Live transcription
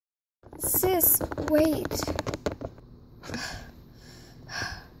Sis, wait.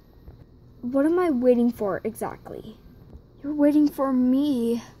 What am I waiting for exactly? You're waiting for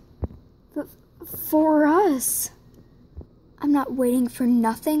me. For us. I'm not waiting for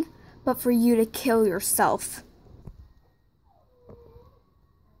nothing but for you to kill yourself.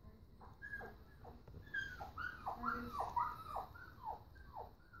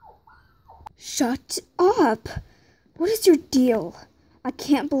 Shut up! What is your deal? I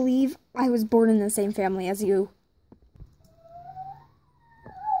can't believe I was born in the same family as you.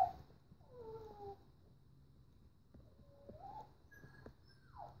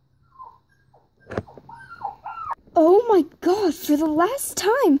 Oh my god, for the last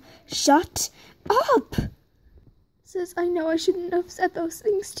time, shut up! Sis, I know I shouldn't have said those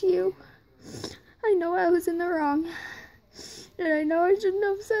things to you. I know I was in the wrong. And I know I shouldn't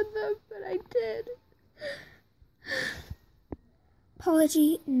have said them, but I did.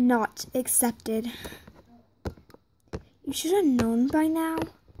 Apology not accepted. You should have known by now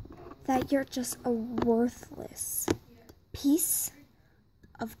that you're just a worthless piece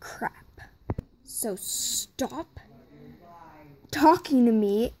of crap. So stop talking to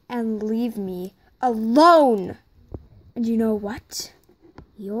me and leave me alone. And you know what?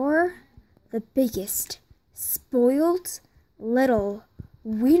 You're the biggest spoiled little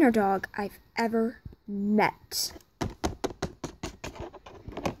wiener dog I've ever met.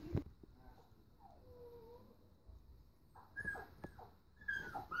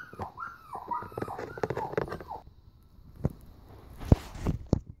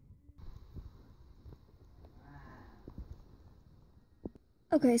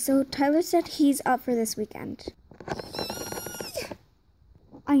 Okay, so Tyler said he's up for this weekend.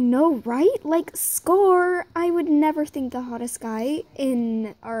 I know, right? Like, score! I would never think the hottest guy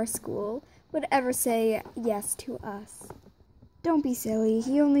in our school would ever say yes to us. Don't be silly.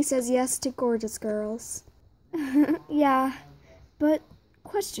 He only says yes to gorgeous girls. Yeah, but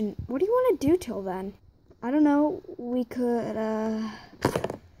question, what do you want to do till then? I don't know. We could,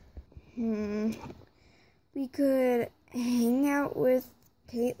 we could hang out with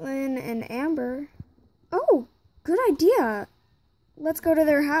Caitlin and Amber. Oh, good idea. Let's go to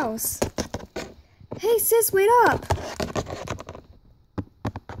their house. Hey, sis, wait up.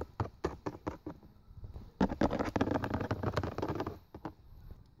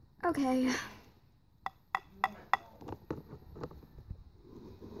 Okay.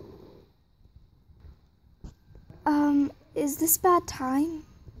 Is this bad time?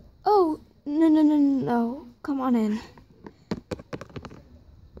 Oh, no. Come on in.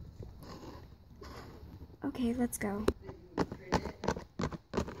 Okay, let's go.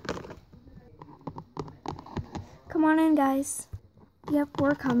 Come on in, guys. Yep,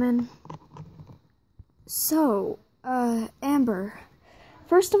 we're coming. So, Amber,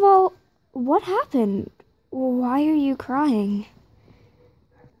 first of all, what happened? Why are you crying?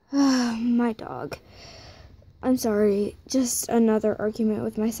 My dog. I'm sorry, just another argument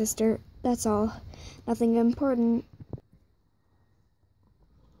with my sister, that's all. Nothing important.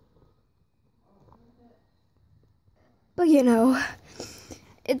 But you know,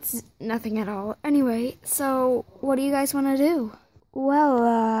 it's nothing at all. Anyway, so what do you guys want to do?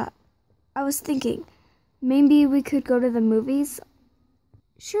 Well, I was thinking, maybe we could go to the movies?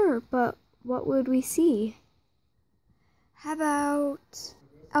 Sure, but what would we see? How about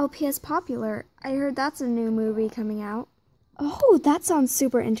LPS Popular? I heard that's a new movie coming out. Oh, that sounds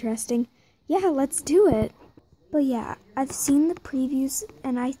super interesting. Yeah, let's do it. But yeah, I've seen the previews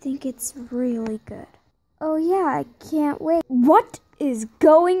and I think it's really good. Oh yeah, I can't wait. What is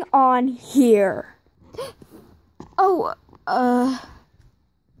going on here? Oh, I'm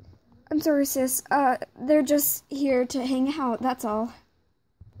sorry, sis. They're just here to hang out, that's all.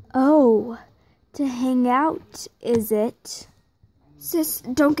 Oh, to hang out, is it? Sis,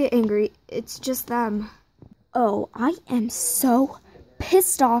 don't get angry. It's just them. Oh, I am so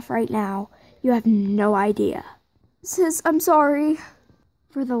pissed off right now. You have no idea. Sis, I'm sorry.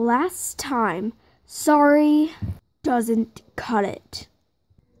 For the last time, sorry doesn't cut it.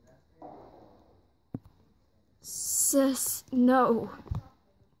 Sis, no.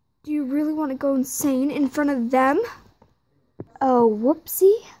 Do you really want to go insane in front of them? Oh,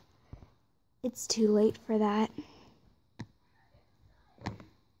 whoopsie. It's too late for that.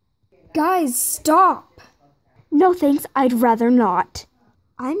 Guys, stop! No thanks, I'd rather not.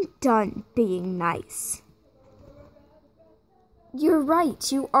 I'm done being nice. You're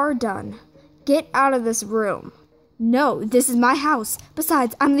right, you are done. Get out of this room. No, this is my house.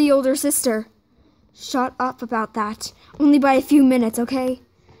 Besides, I'm the older sister. Shut up about that. Only by a few minutes, okay?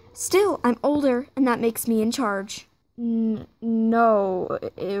 Still, I'm older, and that makes me in charge. No,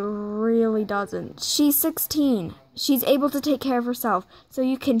 it really doesn't. She's 16. She's able to take care of herself, so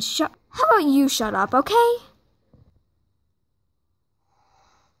you can How about you shut up, okay?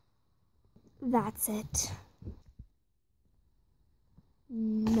 That's it.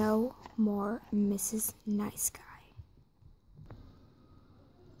 No more Mrs. Nice Guy.